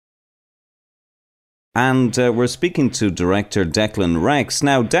And we're speaking to director Declan Recks.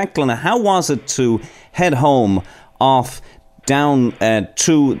 Now, Declan, how was it to head home off down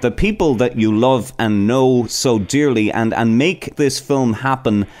to the people that you love and know so dearly and make this film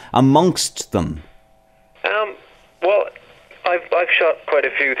happen amongst them? Well, I've shot quite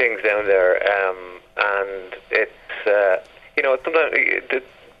a few things down there, and it's sometimes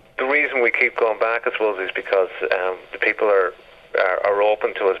the reason we keep going back, I suppose, is because the people are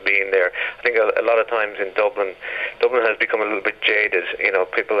open to us being there. I think a lot of times in Dublin has become a little bit jaded.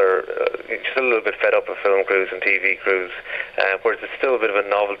 People are just a little bit fed up with film crews and TV crews, whereas it's still a bit of a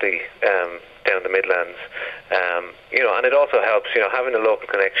novelty down the Midlands. And it also helps, having a local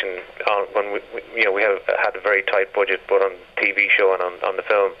connection when we have had a very tight budget, but on TV show and on the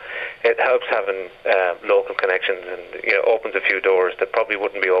film, it helps having local connections and opens a few doors that probably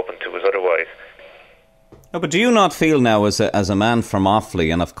wouldn't be open to us otherwise. No, but do you not feel now, as a man from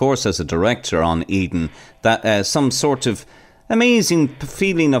Offaly, and of course as a director on Eden, that some sort of amazing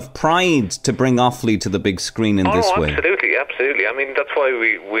feeling of pride to bring Offaly to the big screen in this way? Absolutely. I mean, that's why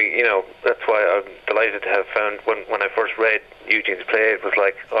that's why I'm delighted to have found when I first read Eugene's play, it was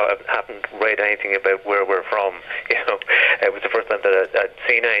like, I hadn't read anything about where we're from. It was the first time that I'd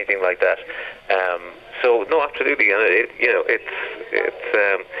seen anything like that. So no, absolutely, and it's.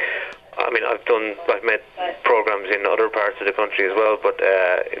 I mean, I've made programs in other parts of the country as well, but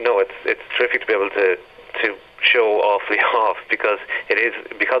it's terrific to be able to show Offaly off because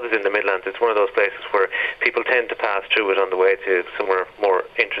it's in the Midlands. It's one of those places where people tend to pass through it on the way to somewhere more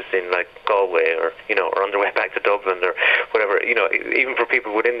interesting, like Galway, or on their way back to Dublin or whatever. Even for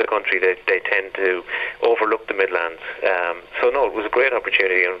people within the country, they tend to overlook the Midlands. So no, it was a great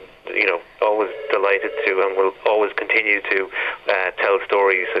opportunity, and always delighted to, and will always continue to tell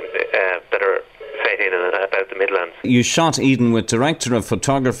stories that are set in and about the Midlands. You shot Eden with director of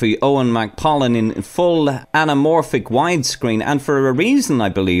photography Owen McPollan in full anamorphic widescreen, and for a reason, I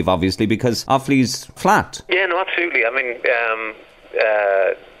believe, obviously, because Offaly's flat. Yeah, no, absolutely. I mean,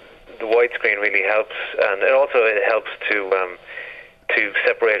 the widescreen really helps, and it helps to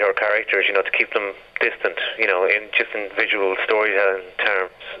separate our characters, to keep them distant, in visual storytelling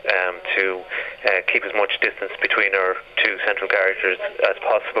terms, to keep as much distance between our two central characters as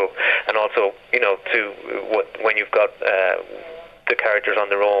possible, and also, when you've got the characters on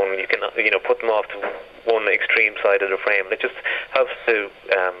their own, you can, put them off to one extreme side of the frame. It just helps to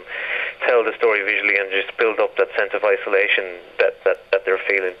tell the story visually and just build up that sense of isolation that they're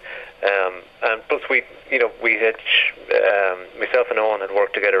feeling. And plus, we had myself and Owen had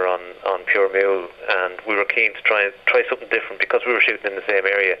worked together on Pure Mule, and we were keen to try something different because we were shooting in the same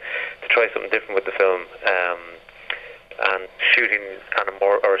area, to try something different with the film. And shooting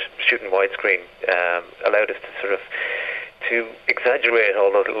shooting widescreen allowed us to sort of to exaggerate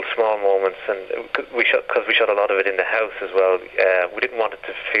all those little small moments, and we shot a lot of it in the house as well. We didn't want it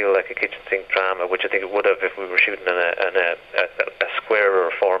to feel like a kitchen sink drama, which I think it would have if we were shooting in a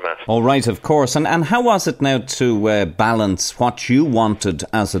squarer format. All right, of course. And how was it now to balance what you wanted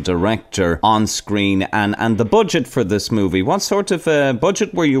as a director on screen and the budget for this movie? What sort of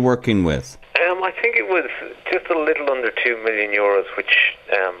budget were you working with? I think it was just a little under €2 million, which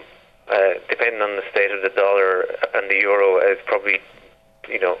depending on the state of the dollar and the euro, is probably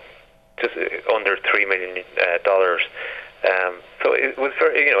just under $3 million. So it was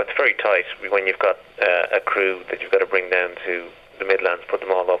very, it's very tight when you've got a crew that you've got to bring down to the Midlands, put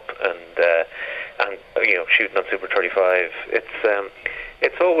them all up, and shooting on Super 35.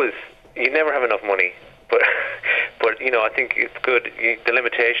 It's always, you never have enough money. But I think it's good. The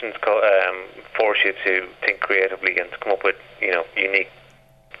limitations force you to think creatively and to come up with unique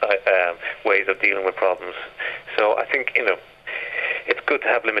ways of dealing with problems. So I think it's good to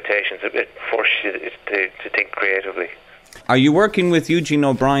have limitations. It forces you to think creatively. Are you working with Eugene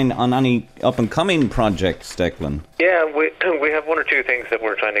O'Brien on any up and coming projects, Declan? Yeah, we have one or two things that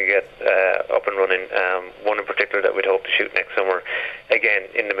we're trying to get up and running. One in particular that we'd hope to shoot next summer, again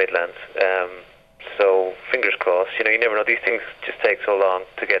in the Midlands. So fingers crossed. You never know. These things just take so long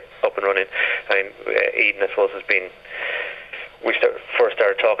to get up and running. I mean, Eden, I suppose, has been. We first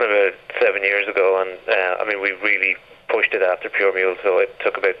started talking about it 7 years ago, and we really pushed it after Pure Mule, so it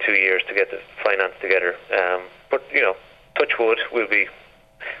took about 2 years to get the finance together. But touch wood, we'll be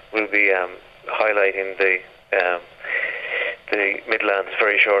highlighting the Midlands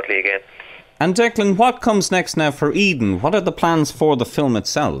very shortly again. And Declan, what comes next now for Eden? What are the plans for the film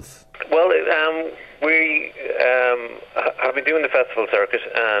itself? Well, we have been doing the festival circuit,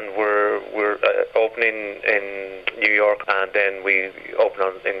 and we're opening in New York, and then we open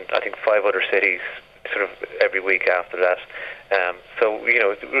in I think 5 other cities sort of every week after that. So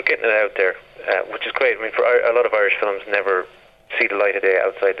we're getting it out there, which is great. I mean, for a lot of Irish films never see the light of day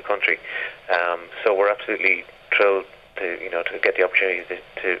outside the country, so we're absolutely thrilled to get the opportunity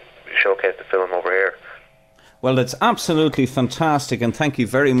to showcase the film over here. Well, it's absolutely fantastic, and thank you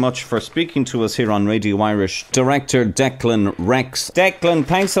very much for speaking to us here on Radio Irish. Director Declan Recks. Declan,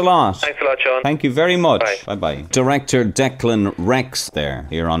 thanks a lot. Thanks a lot, Sean. Thank you very much. Bye. Bye-bye. Director Declan Recks there,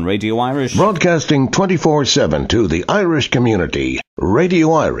 here on Radio Irish. Broadcasting 24/7 to the Irish community.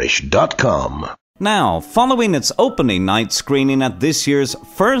 RadioIrish.com. Now, following its opening night screening at this year's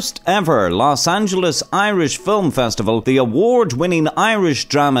first ever Los Angeles Irish Film Festival, the award-winning Irish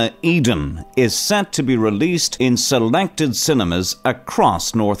drama Eden is set to be released in selected cinemas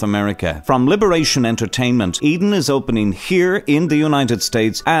across North America. From Liberation Entertainment, Eden is opening here in the United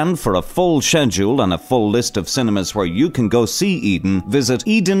States, and for a full schedule and a full list of cinemas where you can go see Eden, visit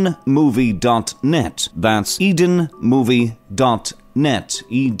edenmovie.net. That's edenmovie.net.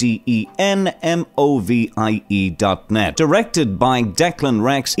 edenmovie.net. Directed by Declan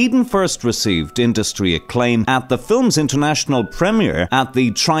Recks, Eden first received industry acclaim at the film's international premiere at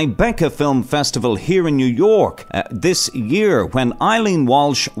the Tribecca Film Festival here in New York this year, when Eileen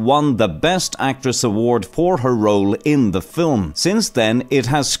Walsh won the Best Actress Award for her role in the film. Since then, it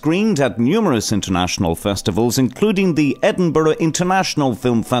has screened at numerous international festivals, including the Edinburgh International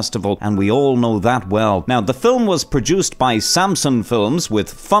Film Festival, and we all know that well. Now, the film was produced by Samson Films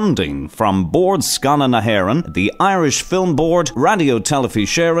with funding from Board Scanna na hÉireann, the Irish Film Board, Radio Telefi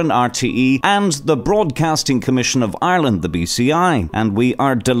Sharon, RTE, and the Broadcasting Commission of Ireland, the BCI. And we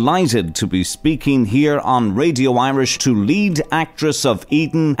are delighted to be speaking here on Radio Irish to lead actress of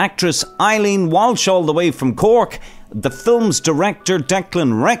Eden, actress Eileen Walsh, all the way from Cork. The film's director,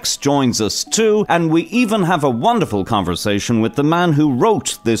 Declan Recks, joins us too, and we even have a wonderful conversation with the man who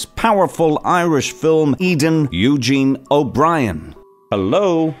wrote this powerful Irish film, Eden, Eugene O'Brien.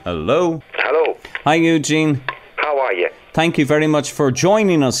 Hello. Hello. Hi, Eugene. How are you? Thank you very much for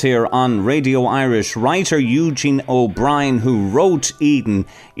joining us here on Radio Irish. Writer Eugene O'Brien, who wrote Eden.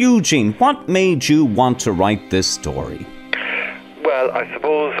 Eugene, what made you want to write this story? Well, I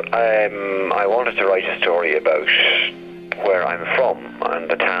suppose I wanted to write a story about where I'm from and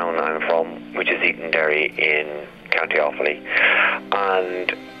the town I'm from, which is Edenderry in County Offaly.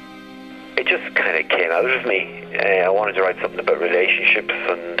 And it just kind of came out of me. I wanted to write something about relationships,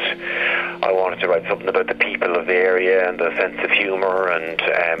 and I wanted to write something about the people of the area and the sense of humour and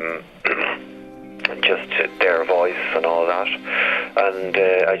just their voice and all that. And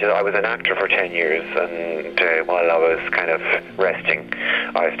I was an actor for 10 years, and while I was kind of resting,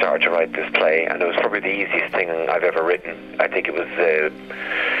 I started to write this play, and it was probably the easiest thing I've ever written. I think it was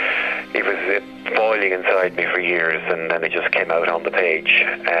boiling inside me for years, and then it just came out on the page.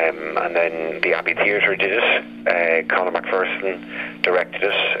 And then the Abbey Theatre did it. Conor McPherson directed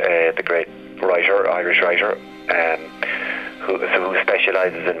it, the great writer, Irish writer, who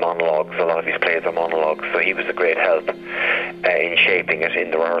specialises in monologues. A lot of his plays are monologues, so he was a great help in shaping it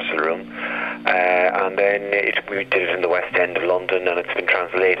in the rehearsal room. And then we did it in the West End of London, and it's been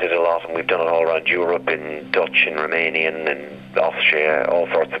translated a lot, and we've done it all around Europe, in Dutch, in Romanian, in Austria, all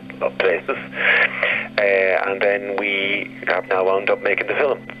sorts of places. And then we have now wound up making the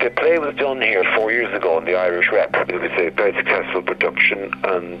film. The play was done here 4 years ago in the Irish Rep. It was a very successful production,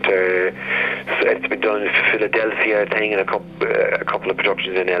 and it's been done in Philadelphia, I think, and a couple of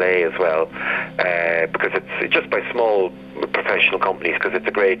productions in LA as well, because it's just by small professional companies, because there's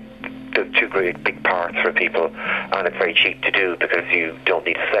two great big parts for people, and it's very cheap to do because you don't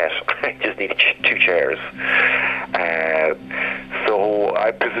need a set. You just need two chairs. So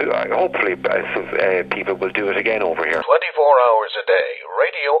hopefully people will do it again over here. 24 hours a day.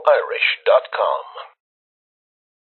 RadioIrish.com.